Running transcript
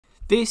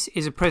This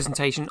is a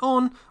presentation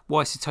on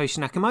why Satoshi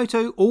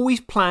Nakamoto always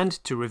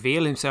planned to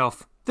reveal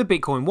himself. The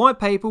Bitcoin white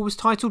paper was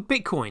titled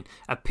Bitcoin,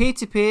 a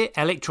peer-to-peer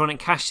electronic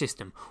cash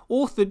system,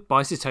 authored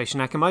by Satoshi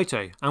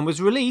Nakamoto, and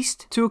was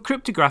released to a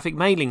cryptographic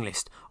mailing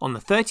list on the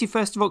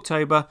 31st of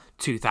October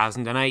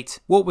 2008.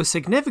 What was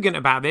significant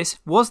about this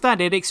was that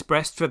it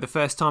expressed for the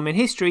first time in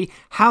history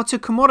how to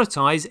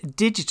commoditize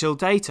digital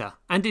data,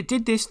 and it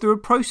did this through a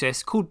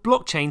process called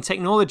blockchain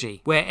technology,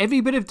 where every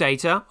bit of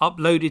data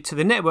uploaded to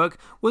the network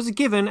was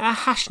given a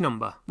hash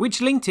number, which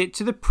linked it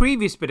to the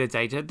previous bit of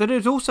data that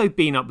had also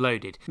been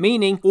uploaded,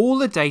 meaning all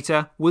the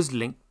data was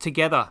linked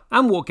together.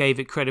 And what gave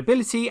it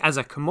credibility as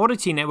a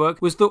commodity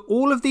network was that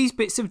all of these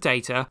bits of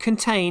data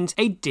contained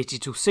a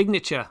digital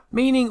signature,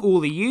 meaning all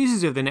the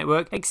users of the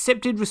network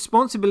accepted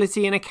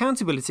responsibility and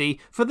accountability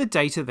for the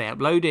data they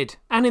uploaded.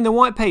 And in the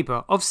white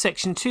paper of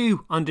section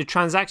 2 under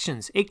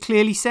transactions, it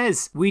clearly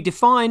says, we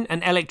define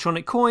an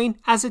electronic coin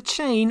as a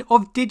chain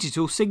of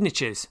digital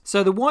signatures.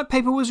 So the white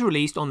paper was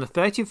released on the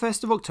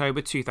 31st of October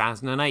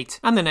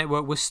 2008, and the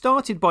network was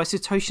started by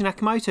Satoshi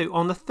Nakamoto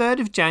on the 3rd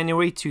of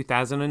January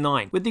 2009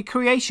 with the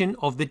creation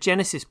of the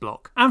Genesis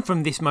block. And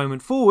from this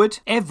moment forward,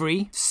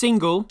 every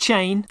single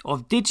chain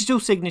of digital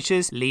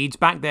signatures leads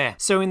back there.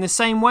 So in the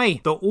same way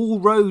that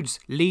all roads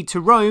lead to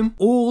Rome,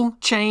 all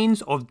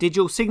chains of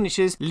digital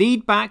signatures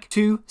lead back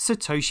to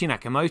Satoshi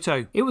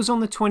Nakamoto. It was on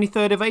the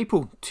 23rd of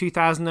April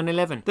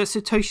 2011 that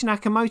Satoshi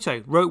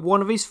Nakamoto wrote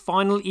one of his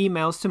final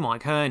emails to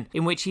Mike Hearn,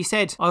 in which he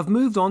said, "I've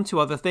moved on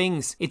to other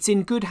things. It's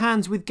in good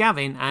hands with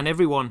Gavin and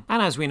everyone."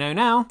 And as we know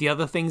now, the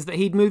other things that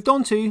he'd moved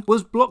on to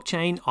was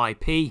blockchain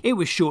IP. It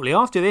was shortly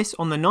after this,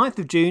 on the 9th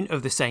of June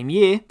of the same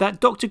year, that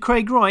Dr.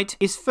 Craig Wright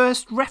is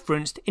first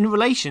referenced in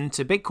relation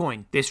to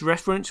Bitcoin. This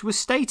reference was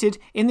stated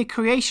in the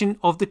creation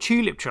of the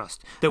Tulip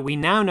Trust, that we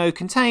now know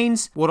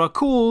contains what are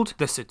called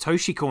the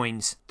Satoshi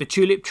coins. The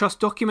Tulip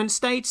Trust document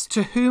states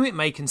to whom it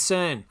may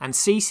concern, and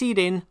CC'd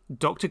in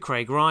Dr.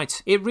 Craig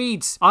Wright. It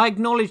reads, "I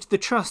acknowledge the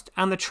trust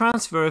and the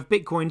transfer of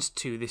Bitcoins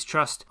to this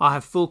trust. I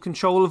have full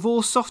control of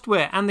all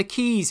software and the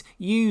keys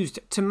used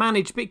to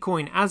manage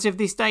Bitcoin as of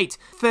this date,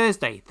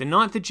 Thursday, the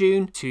 9th of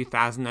June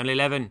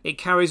 2011. It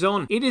carries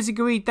on. It is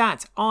agreed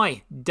that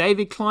I,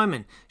 David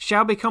Kleiman,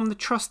 shall become the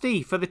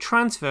trustee for the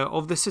transfer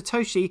of the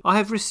Satoshi I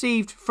have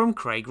received from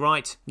Craig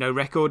Wright. No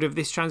record of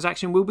this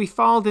transaction will be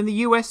filed in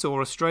the US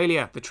or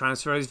Australia. The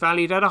transfer is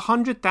valued at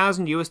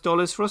 $100,000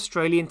 US for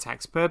Australian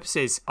tax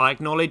purposes. I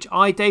acknowledge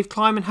I, Dave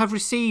Kleiman, have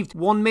received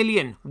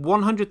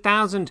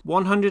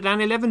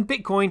 1,100,111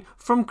 Bitcoin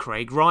from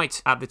Craig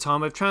Wright. At the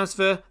time of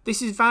transfer,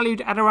 this is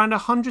valued at around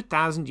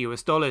 $100,000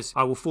 US.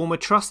 I will form a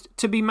trust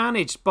to be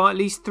managed by at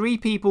least 3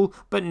 people,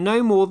 but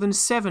no more than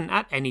 7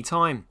 at any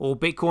time. All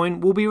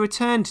Bitcoin will be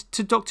returned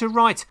to Dr.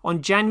 Wright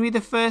on January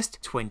the 1st,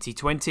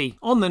 2020.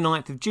 On the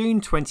 9th of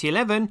June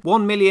 2011,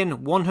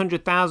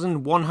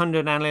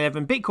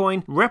 1,100,111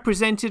 Bitcoin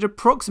represented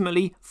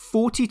approximately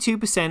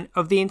 42%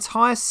 of the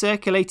entire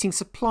circulating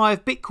supply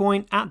of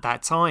Bitcoin at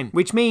that time,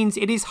 which means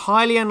it is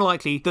highly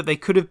unlikely that they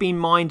could have been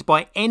mined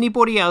by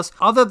anybody else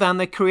other than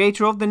the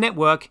creator of the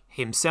network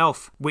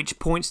himself, which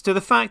points to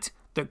the fact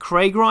that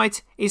Craig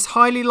Wright is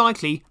highly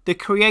likely the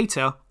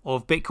creator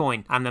of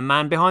Bitcoin and the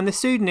man behind the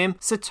pseudonym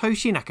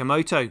Satoshi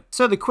Nakamoto.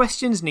 So the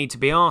questions need to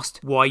be asked: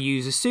 why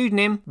use a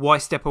pseudonym, why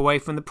step away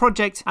from the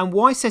project, and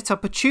why set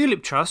up a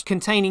Tulip Trust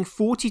containing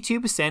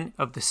 42%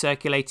 of the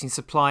circulating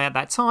supply at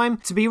that time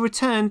to be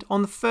returned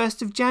on the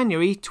 1st of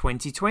January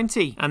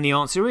 2020? And the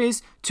answer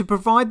is to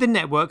provide the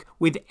network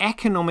with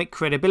economic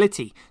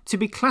credibility, to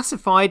be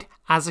classified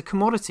as a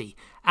commodity,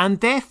 and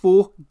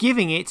therefore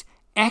giving it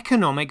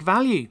economic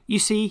value. You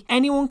see,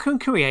 anyone can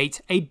create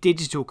a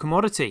digital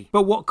commodity,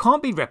 but what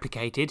can't be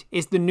replicated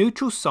is the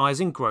neutral size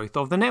and growth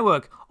of the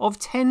network of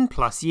 10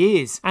 plus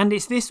years. And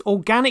it's this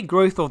organic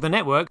growth of the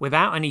network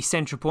without any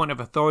central point of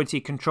authority,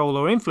 control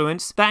or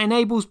influence that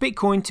enables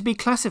Bitcoin to be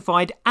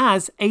classified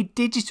as a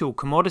digital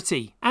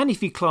commodity. And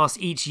if you class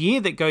each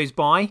year that goes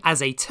by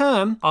as a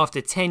term,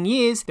 after 10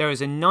 years there is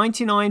a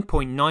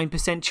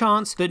 99.9%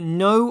 chance that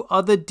no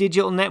other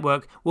digital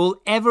network will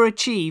ever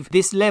achieve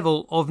this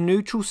level of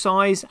neutral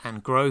size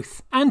and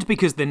growth. And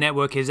because the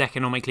network is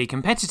economically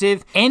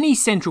competitive, any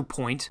central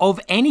point of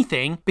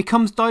anything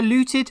becomes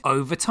diluted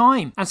over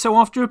time. And so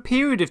after a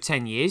period of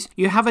 10 years,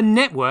 you have a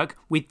network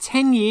with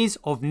 10 years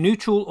of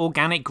neutral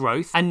organic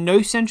growth and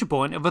no central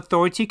point of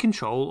authority,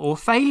 control or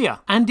failure.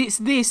 And it's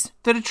this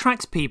that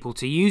attracts people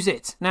to use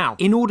it. Now,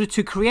 in order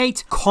to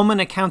create common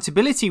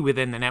accountability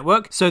within the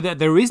network so that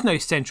there is no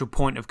central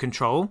point of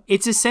control,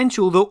 it's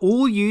essential that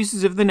all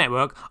users of the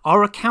network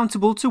are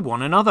accountable to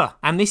one another.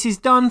 And this is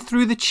done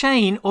through the chain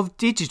chain of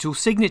digital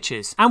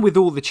signatures. And with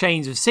all the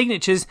chains of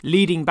signatures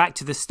leading back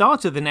to the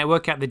start of the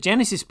network at the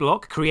Genesis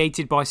block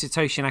created by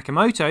Satoshi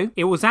Nakamoto,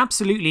 it was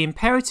absolutely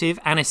imperative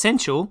and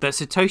essential that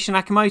Satoshi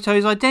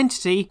Nakamoto's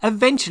identity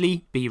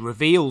eventually be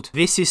revealed.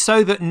 This is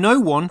so that no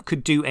one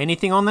could do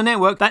anything on the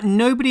network that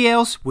nobody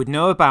else would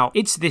know about.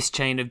 It's this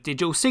chain of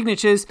digital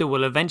signatures that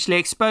will eventually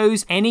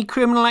expose any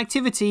criminal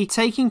activity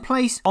taking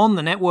place on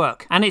the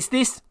network. And it's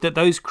this that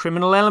those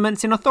criminal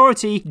elements in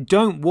authority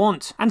don't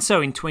want. And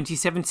so in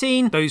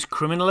 2017, those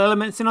criminal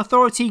elements in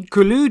authority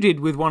colluded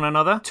with one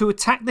another to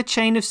attack the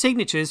chain of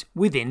signatures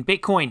within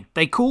Bitcoin.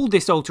 They called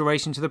this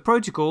alteration to the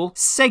protocol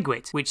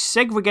SegWit, which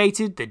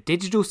segregated the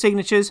digital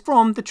signatures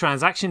from the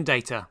transaction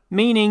data,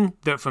 meaning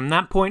that from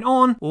that point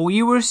on, all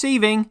you were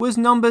receiving was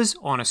numbers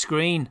on a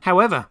screen.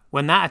 However,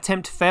 when that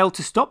attempt failed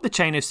to stop the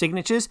chain of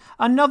signatures,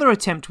 another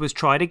attempt was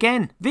tried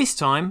again, this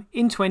time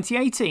in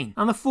 2018,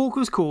 and the fork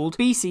was called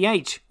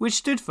BCH, which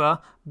stood for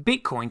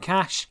Bitcoin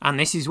Cash. And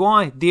this is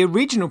why the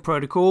original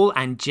protocol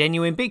and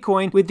genuine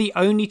Bitcoin, with the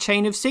only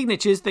chain of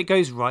signatures that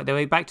goes right the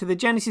way back to the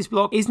Genesis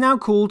block, is now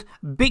called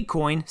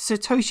Bitcoin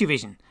Satoshi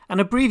Vision and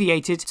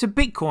abbreviated to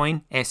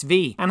Bitcoin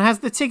SV, and has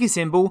the ticker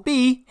symbol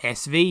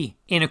BSV.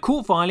 In a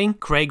court filing,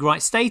 Craig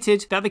Wright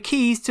stated that the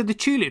keys to the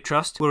Tulip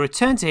Trust were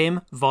returned to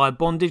him via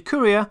bonded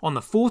courier on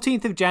the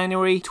 14th of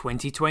January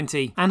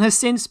 2020, and has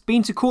since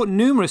been to court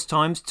numerous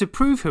times to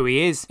prove who he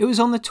is. It was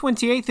on the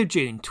 28th of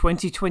June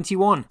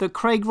 2021 that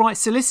Craig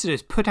Wright's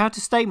solicitors put out a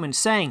statement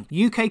saying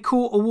UK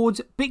court awards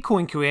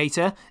Bitcoin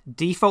creator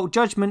default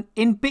judgment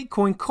in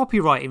Bitcoin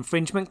copyright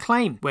infringement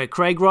claim, where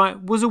Craig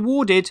Wright was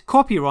awarded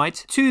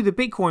copyright to the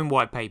Bitcoin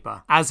white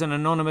paper, as an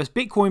anonymous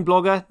Bitcoin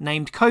blogger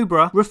named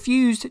Cobra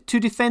refused to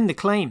defend the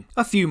claim.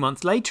 A few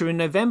months later, in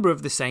November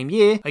of the same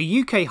year, a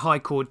UK High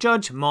Court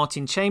judge,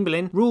 Martin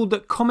Chamberlain, ruled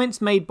that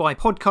comments made by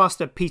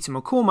podcaster Peter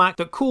McCormack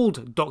that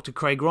called Dr.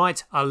 Craig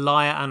Wright a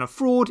liar and a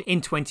fraud in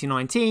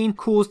 2019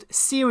 caused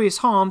serious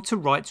harm to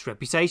Wright's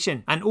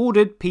reputation, and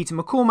ordered Peter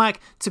McCormack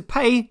to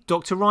pay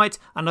Dr. Wright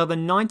another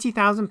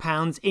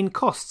 £90,000 in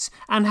costs,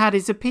 and had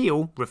his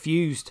appeal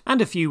refused.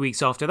 And a few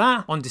weeks after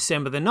that, on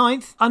December the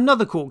 9th,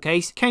 another court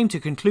case came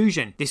to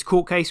conclusion. This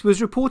court case was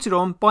reported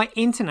on by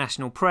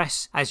international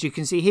press. As you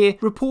can see here,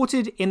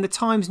 reported in the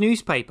Times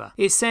newspaper.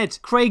 It said,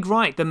 Craig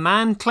Wright, the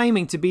man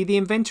claiming to be the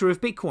inventor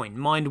of Bitcoin,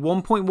 mined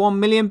 1.1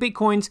 million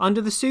Bitcoins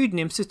under the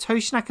pseudonym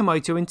Satoshi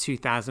Nakamoto in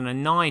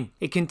 2009.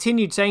 It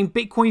continued saying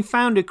Bitcoin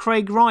founder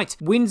Craig Wright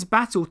wins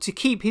battle to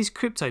keep his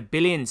crypto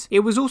billions. It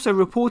was also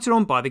reported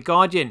on by The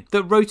Guardian,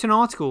 that wrote an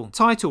article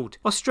titled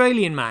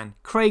Australian man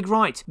Craig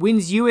Wright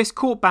wins US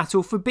court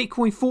battle for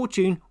Bitcoin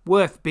fortune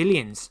worth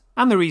billions.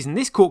 And the reason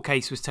this court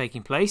case was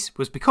taking place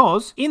was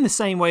because, in the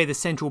same way the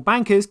central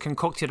bankers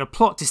concocted a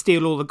plot to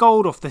steal all the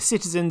gold off the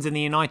citizens in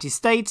the United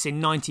States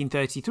in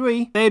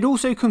 1933, they had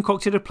also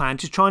concocted a plan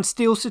to try and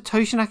steal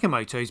Satoshi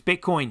Nakamoto's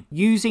Bitcoin,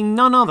 using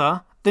none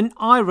other than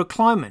Ira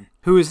Kleiman,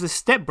 who was the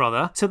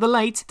stepbrother to the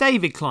late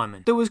David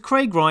Kleiman, that was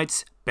Craig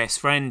Wright's best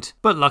friend.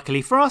 But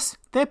luckily for us,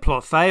 their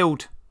plot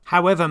failed.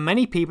 However,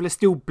 many people are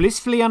still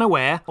blissfully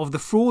unaware of the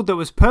fraud that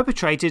was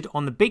perpetrated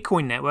on the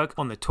Bitcoin network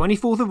on the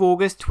 24th of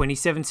August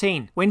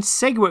 2017, when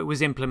SegWit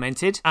was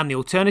implemented and the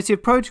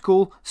alternative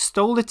protocol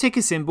stole the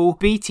ticker symbol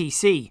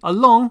BTC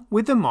along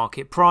with the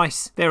market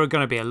price. There are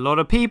going to be a lot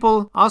of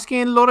people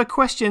asking a lot of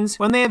questions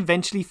when they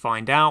eventually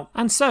find out.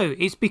 And so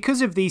it's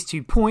because of these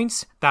 2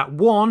 points that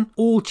 1,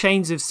 all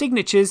chains of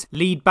signatures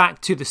lead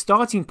back to the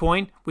starting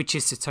point, which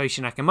is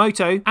Satoshi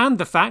Nakamoto, and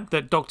the fact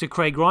that Dr.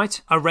 Craig Wright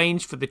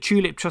arranged for the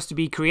Tulip Trust to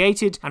be created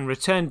and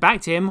returned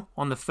back to him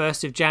on the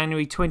 1st of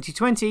January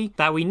 2020,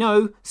 that we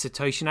know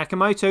Satoshi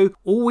Nakamoto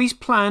always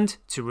planned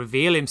to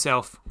reveal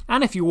himself.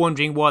 And if you're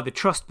wondering why the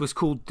trust was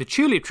called the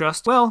Tulip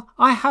Trust, well,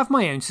 I have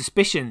my own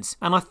suspicions,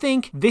 and I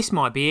think this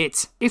might be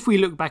it. If we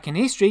look back in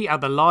history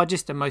at the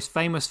largest and most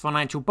famous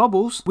financial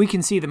bubbles, we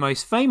can see the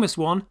most famous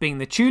one, being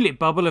the Tulip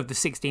Bubble of the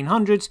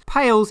 1600s,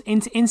 pales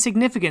into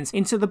insignificance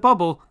into the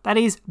bubble that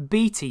is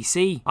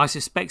BTC. I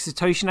suspect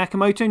Satoshi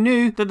Nakamoto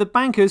knew that the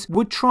bankers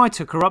would try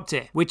to corrupt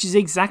it, which is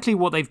exactly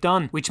what they've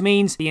done, which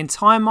means the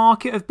entire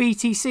market of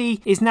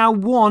BTC is now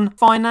one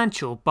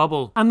financial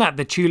bubble, and that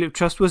the Tulip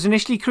Trust was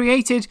initially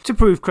created to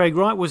prove Craig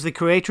Wright was the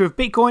creator of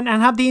Bitcoin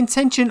and had the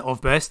intention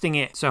of bursting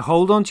it. So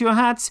hold on to your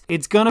hats,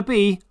 it's gonna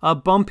be a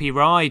bumpy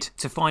ride.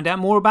 To find out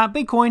more about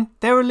Bitcoin,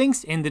 there are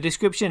links in the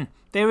description.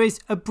 There is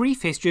a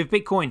brief history of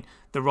Bitcoin,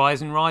 the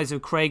rise and rise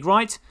of Craig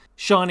Wright,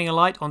 shining a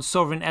light on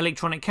sovereign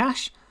electronic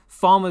cash,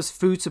 farmers'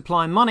 food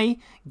supply and money,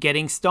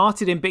 getting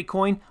started in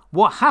Bitcoin,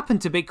 what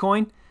happened to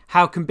Bitcoin,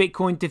 how can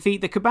Bitcoin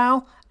defeat the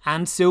Cabal,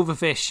 and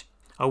Silverfish.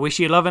 I wish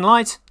you love and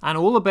light, and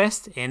all the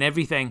best in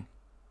everything.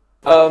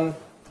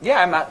 Yeah,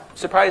 I'm not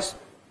surprised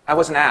I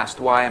wasn't asked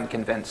why I'm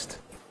convinced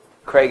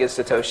Craig is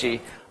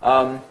Satoshi.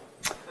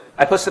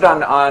 I posted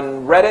on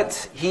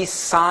Reddit, he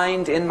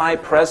signed in my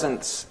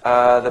presence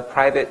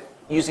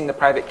using the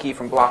private key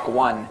from block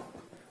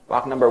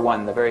number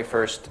 1, the very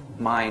first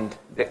mined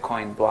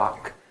Bitcoin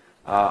block,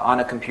 on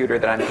a computer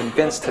that I'm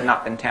convinced had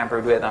not been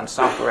tampered with, on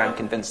software I'm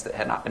convinced that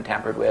had not been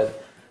tampered with,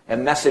 a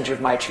message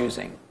of my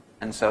choosing.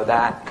 And so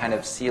that kind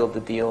of sealed the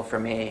deal for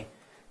me,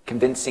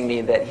 convincing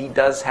me that he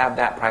does have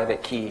that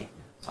private key.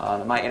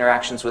 My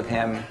interactions with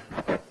him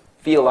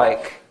feel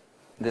like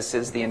this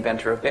is the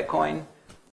inventor of Bitcoin.